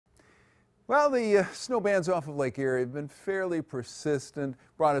Well, the snow bands off of Lake Erie have been fairly persistent,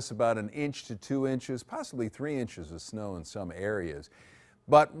 brought us about 1 inch to 2 inches, possibly 3 inches of snow in some areas.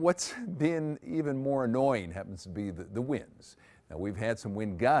 But what's been even more annoying happens to be the winds. Now, we've had some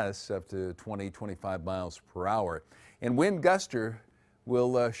wind gusts up to 20-25 miles per hour, and Wind Guster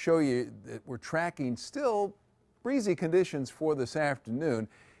will show you that we're tracking still breezy conditions for this afternoon.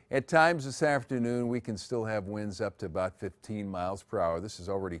 At times this afternoon, we can still have winds up to about 15 miles per hour. This is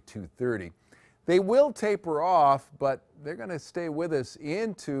already 2:30. They will taper off, but they're going to stay with us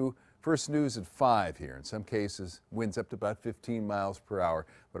into first news at 5 here. In some cases, winds up to about 15 miles per hour,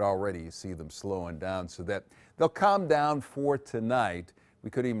 but already you see them slowing down so that they'll calm down for tonight.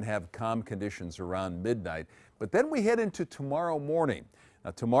 We could even have calm conditions around midnight, but then we head into tomorrow morning.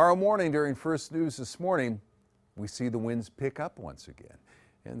 Now, tomorrow morning during first news this morning, we see the winds pick up once again.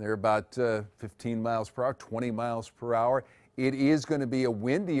 And they're about 15 miles per hour, 20 miles per hour. It is going to be a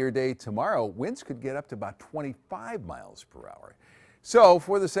windier day tomorrow. Winds could get up to about 25 miles per hour. So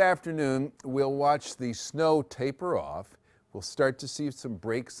for this afternoon, we'll watch the snow taper off. We'll start to see some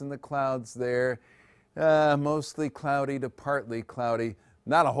breaks in the clouds there. Mostly cloudy to partly cloudy.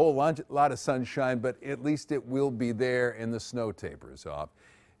 Not a whole lot of sunshine, but at least it will be there and the snow tapers off.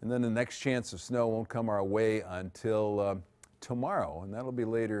 And then the next chance of snow won't come our way until tomorrow, and that'll be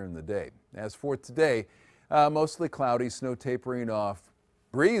later in the day. As for today, mostly cloudy, snow tapering off,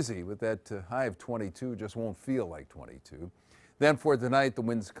 breezy with that high of 22, just won't feel like 22. Then for tonight, the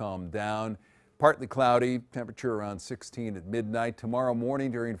winds calm down, partly cloudy, temperature around 16 at midnight. Tomorrow morning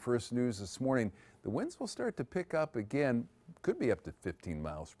during first news this morning, the winds will start to pick up again, could be up to 15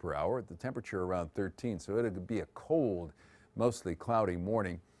 miles per hour, the temperature around 13, so it'll be a cold, mostly cloudy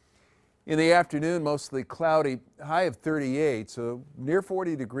morning. In the afternoon, mostly cloudy, high of 38, so near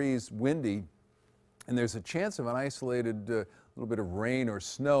 40 degrees, windy, and there's a chance of an isolated little bit of rain or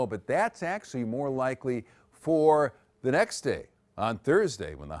snow, but that's actually more likely for the next day, on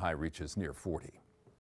Thursday, when the high reaches near 40.